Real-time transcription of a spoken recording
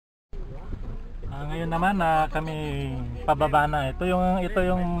Ngayon naman kami pababa na. Ito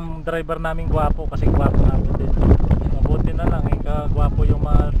yung driver naming gwapo kasi gwapo namin din. Mabuti na lang gwapo yung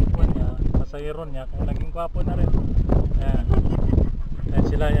niya, pasahero niya kung naging gwapo na rin. Ayan. Ayan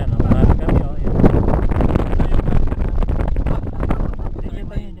sila yan. Marami kami oh. Ayan. Ito yung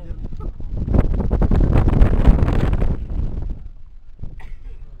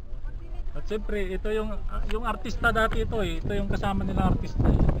at siyempre ito yung artista dati ito eh. Ito yung kasama nilang artista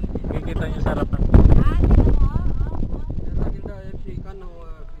eh. Kikita niyo sa harapan.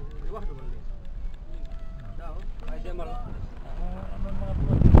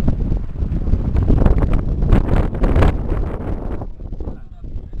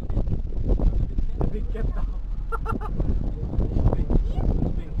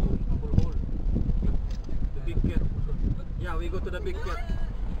 Yeah, we go to the big cat.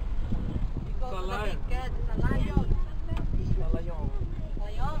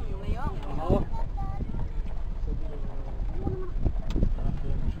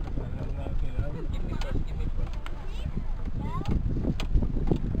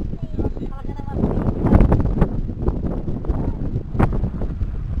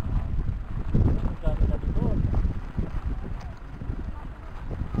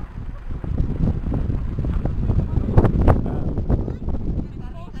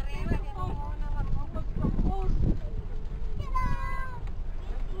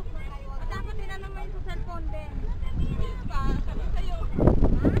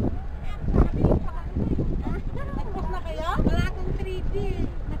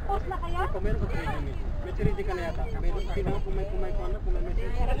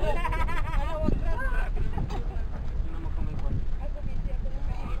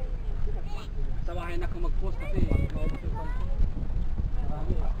 Sabahin ako mag-post kasi maubos yung phone ko.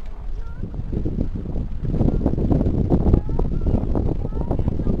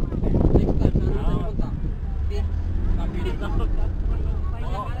 Next time, saan natin punta?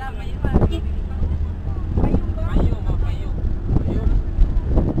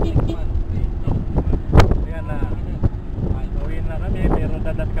 Ayan na. Uwi na kami pero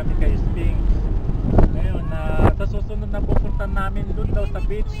dadat kami kay Sphinx. Ngayon sa susunod na pupuntan namin doon daw sa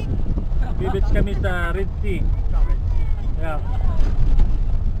beach. Beach kami sa Red Sea. Yeah.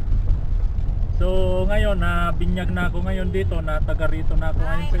 So ngayon binyag na ako ngayon dito, taga rito na ako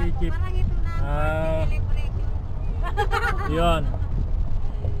ngayon sa Egypt. Yun.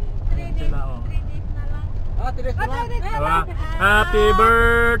 Sila oh. Happy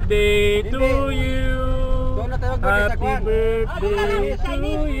birthday to you. Happy birthday to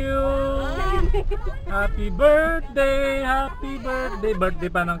you. Happy birthday, happy birthday. Birthday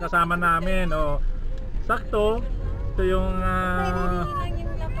pa ng kasama namin. Oh. Sakto. Ito yung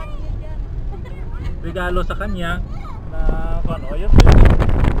regalo sa kanya na ano, yun.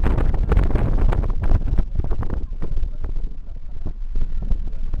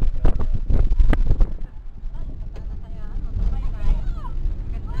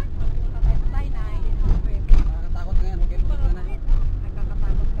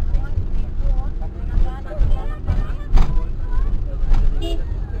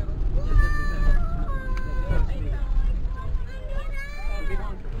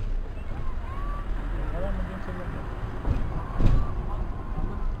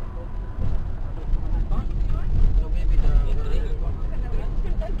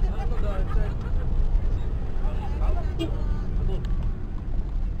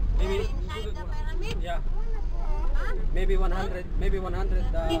 Maybe 100, maybe 100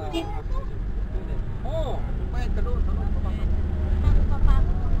 oh, bayad ka doon.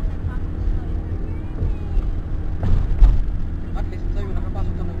 At least sa'yo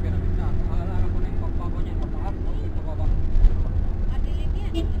nakapasok ka ng pyramid na. Aalaala ko na yung pagpapa niya, pagpahap, pagpapa.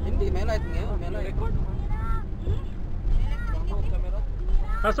 Hindi, may light ngayon, may light.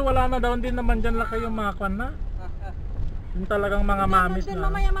 Kaso wala na daw din naman dyan lang kayong mga kwan na. Yung talagang mga mamis na.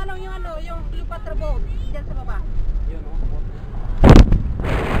 Mamaya manong yung Cleopatra boat dyan sa baba. Yun o.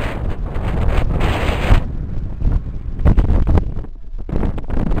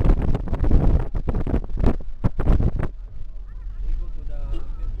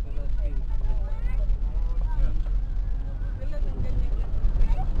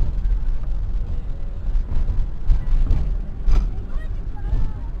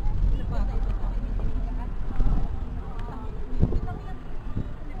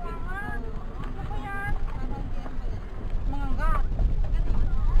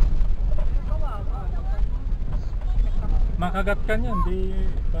 Makagat ka niyan, di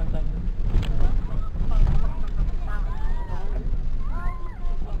pantan.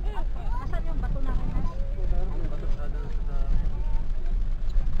 Asan yung bato natin?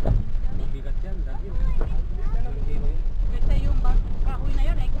 Mabigat yan.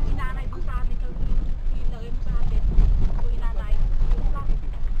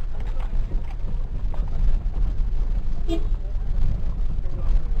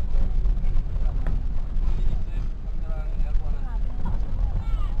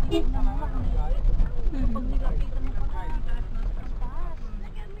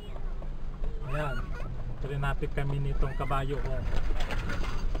 Hanapin kami nitong kabayo ko.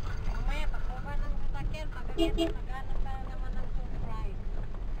 Mamaya, pagkuha ng sasakyan, pagkakit, naghanap tayo naman ng surprise.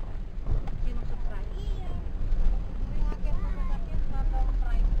 Sinong surprise? May hakit ng sasakyan,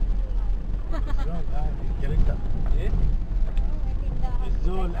 surprise. زول عادي كارثة. Eh? May tindahan.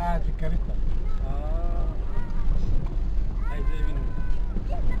 زول عادي كارثة. Ay, driving.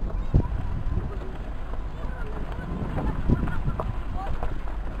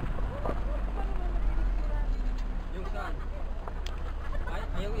 Yung saan? Ay,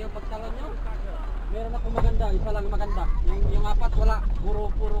 yung pagsalon nyo? Meron akong maganda, isa lang maganda. Yung apat wala,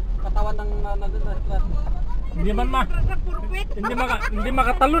 puro katawan ng Hindi man ma. Hindi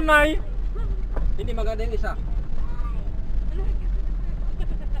makatalon na eh. hindi maganda yung isa.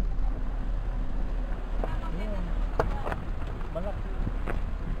 Malaki.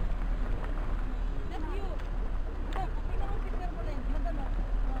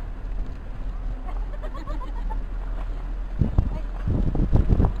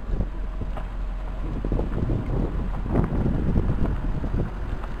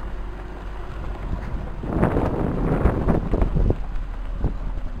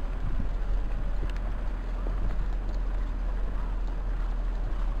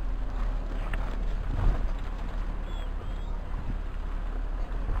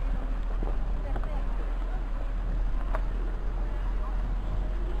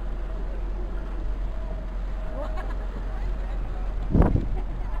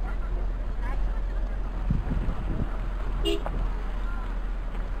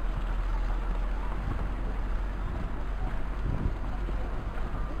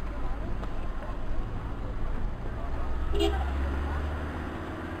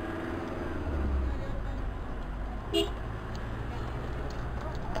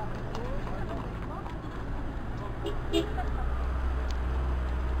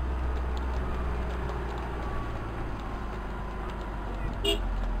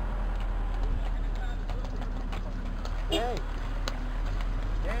 Hey.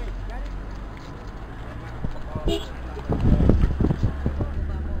 Hey.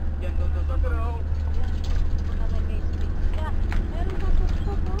 Yan, doon. Meron ba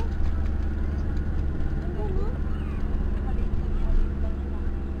tuktok ko? Ano no? Maliit lang.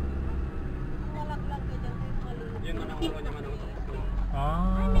 Malaglag ka dyan sa maliit. Yun man ang ulo niya man ang Ay,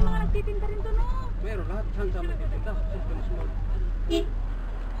 Ah. may mga nagtitinda rin doon oh. meron lahat saan sa may titinda. Small.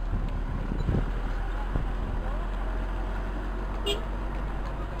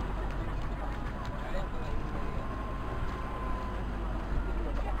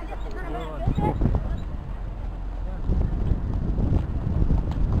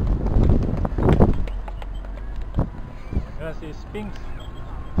 Yan si Sphinx.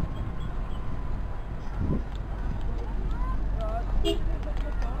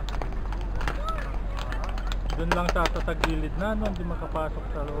 Doon lang sa tatagilid na, no? Hindi makapasok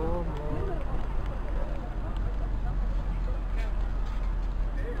sa loob. Oh.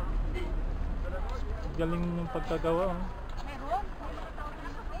 Galing yung pagkagawa. Oh. Meron? May mga tao na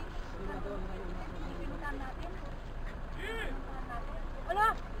nakapin. Pinuntahan natin. Wala!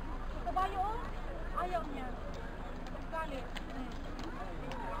 Ito kabayo oh. Ayaw niya. Galit.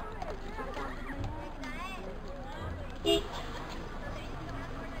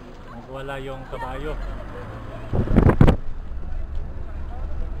 Nagwala yung kabayo.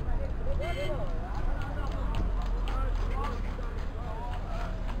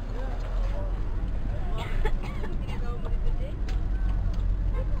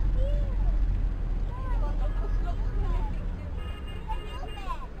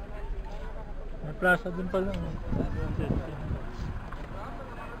 May plaza din pala. Oh.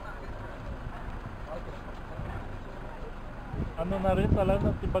 Ano na rin talaga,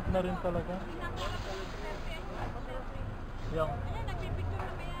 tibag na rin talaga. Yung.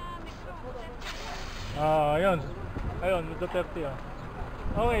 Ah, ayun. Ayun, Duterte oh.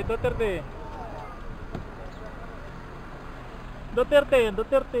 Okay, Duterte.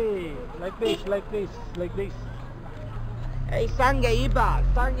 Duterte. Like this. Hey, sangga iba.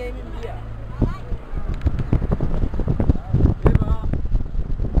 Saan ngayon yung dia?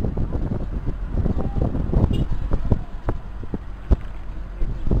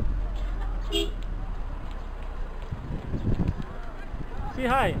 Say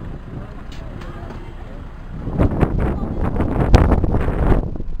hi.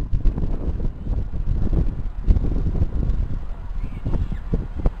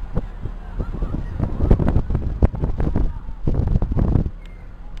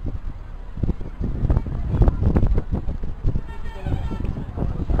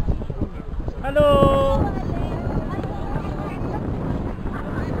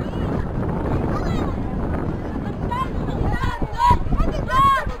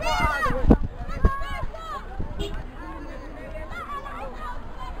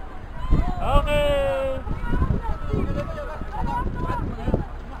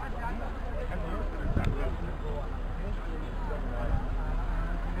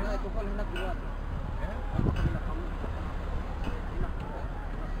 tukal hinak buat.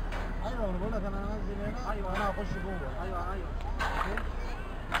 ايوه انا بقول لك انا انزل هنا أيوة. وانا اخش جوه. ايوه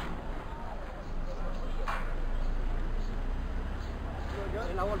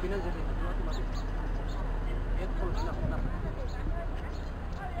الاول بينزل هنا دلوقتي ما فيش. يدخل هنا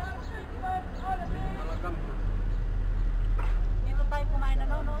على جنب. Dito tayo kumain na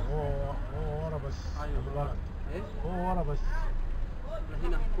no? هو ورا بس. ايوه بالغلط. ايه هو ورا بس. لا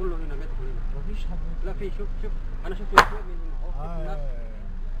هنا كله هنا بيدخل هنا. مفيش حد. لا في شوف انا شفت فوق من هنا هنا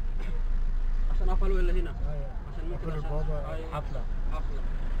عشان قفلوا الا هنا عشان ممكن كل البوابة حفلة. حفله.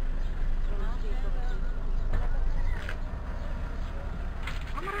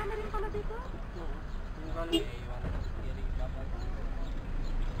 Marami rin pala dito. Yung galing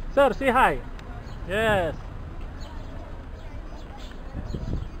Sir, say hi. Yes.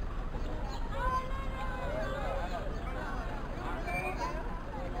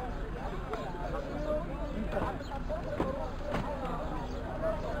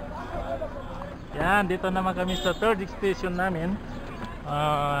 Yan, dito naman kami sa third station namin.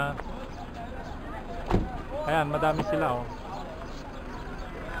 Ayan, madami sila oh.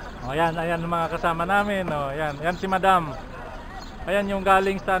 Ayan ang mga kasama namin oh. Ayan si Madam. Ayan yung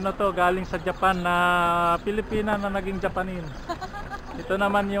galing sa ano to, galing sa Japan na Pilipina na naging Japanin. Ito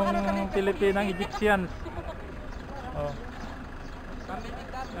naman yung Pilipinang Egyptians. Oh.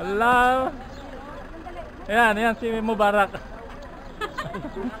 Hello. Ayan si Mubarak.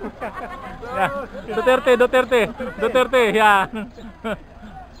 Yan. Duterte, yan.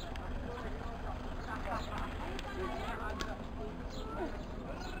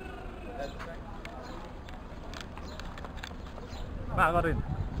 Ako rin.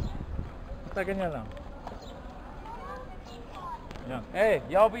 Basta ganyan lang. Yan.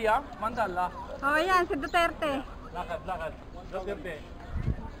 Yabi ya, mandala. Oh, yan, si Duterte. Lakad.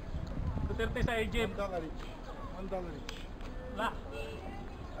 Duterte sa Egypt. $1. La.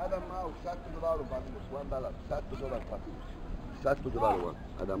 هذا معه $7 بعدين $1 $7 بعدين $7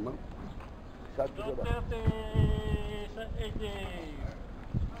 هذا ما $7 Duterte sa Egypt.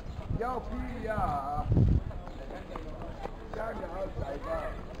 يا في يا يعني outside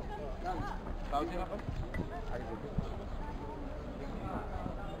Tahu siapa?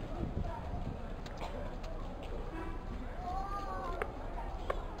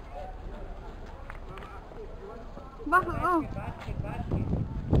 Bah, oh.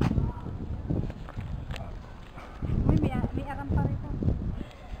 Uy, may aram pa rito.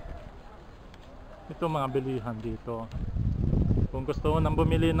 Ito mga bilihan dito. Kung gusto mo nang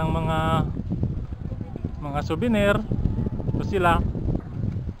bumili ng mga souvenir, ito sila.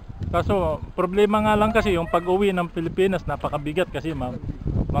 Kaso problema nga lang kasi yung pag-uwi ng Pilipinas napakabigat kasi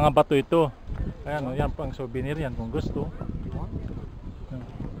mga bato ito. Ayan o, yan pang souvenir yan kung gusto.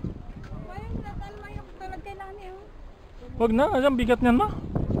 Ayun, natal mo yung tulad kailangan niyo. Huwag na, ang bigat niyan ma.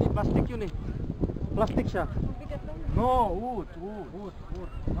 Hindi, plastic yun eh. Plastic siya. Bigat daw. No, wood.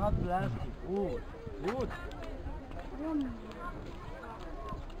 Not plastic, wood.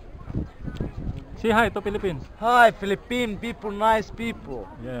 Say hi to Philippines. Hi, Philippine people, nice people.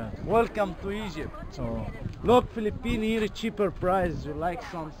 Yeah. Welcome to Egypt. So, Look, Philippine here, cheaper price. You like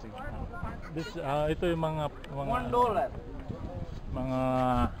something? this ito yung mga $1. mga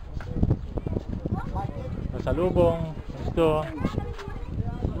pasalubong. Ito.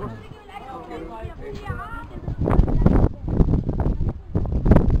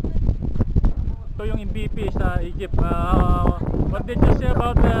 Ito yung MVP sa Egypt. What did you say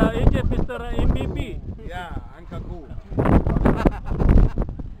about Egypt, Mr. MVP? Yeah, I'm cool.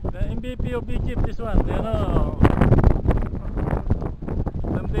 The MVP of Egypt, this one. You know,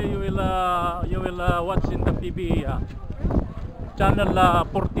 someday you will watch in the TV channel 14.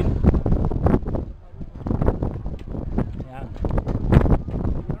 Yan.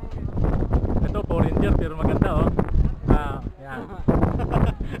 Ito Power Ranger pero maganda oh. Yan.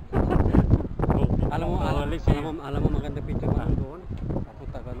 Alam mo maganda picture mo doon.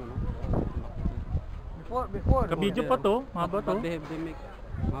 Papunta ka no. Before. Kabidyo pa to, mahaba to. They make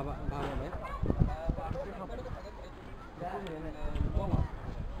mahaba ba yan?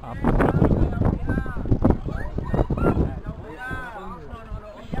 Apat na to.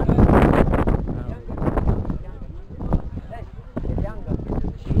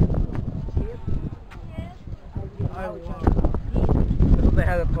 That's what they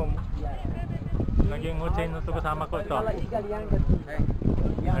had at home. Naging hutsin na to kasama ko to.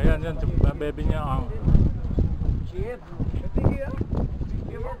 Ayan, yan, baby niya ang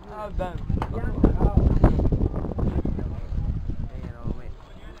done.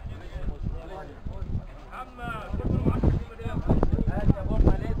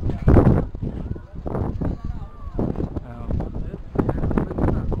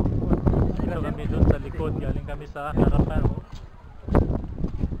 kami sa harapan.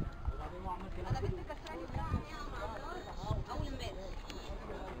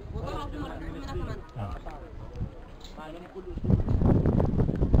 Ah.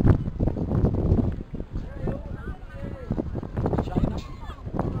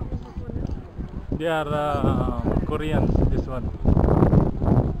 They are Koreans, this one.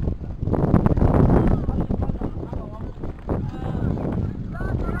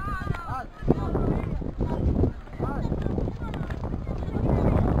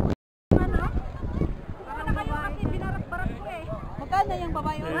 Magkano yung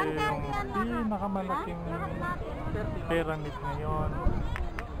babae? Hindi nakamalaking pyramid ngayon.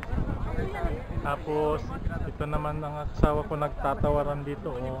 Tapos, ito naman ang asawa ko nagtatawaran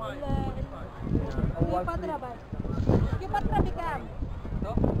dito. Oh.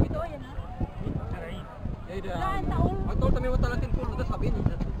 Ito? yan ha? Ya ida. Magtol kami watalatin ko udah sabihin.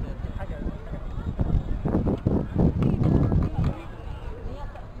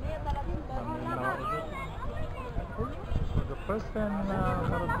 For the first time na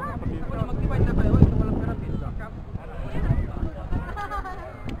marunong ako dito. Mag-divide na kayo.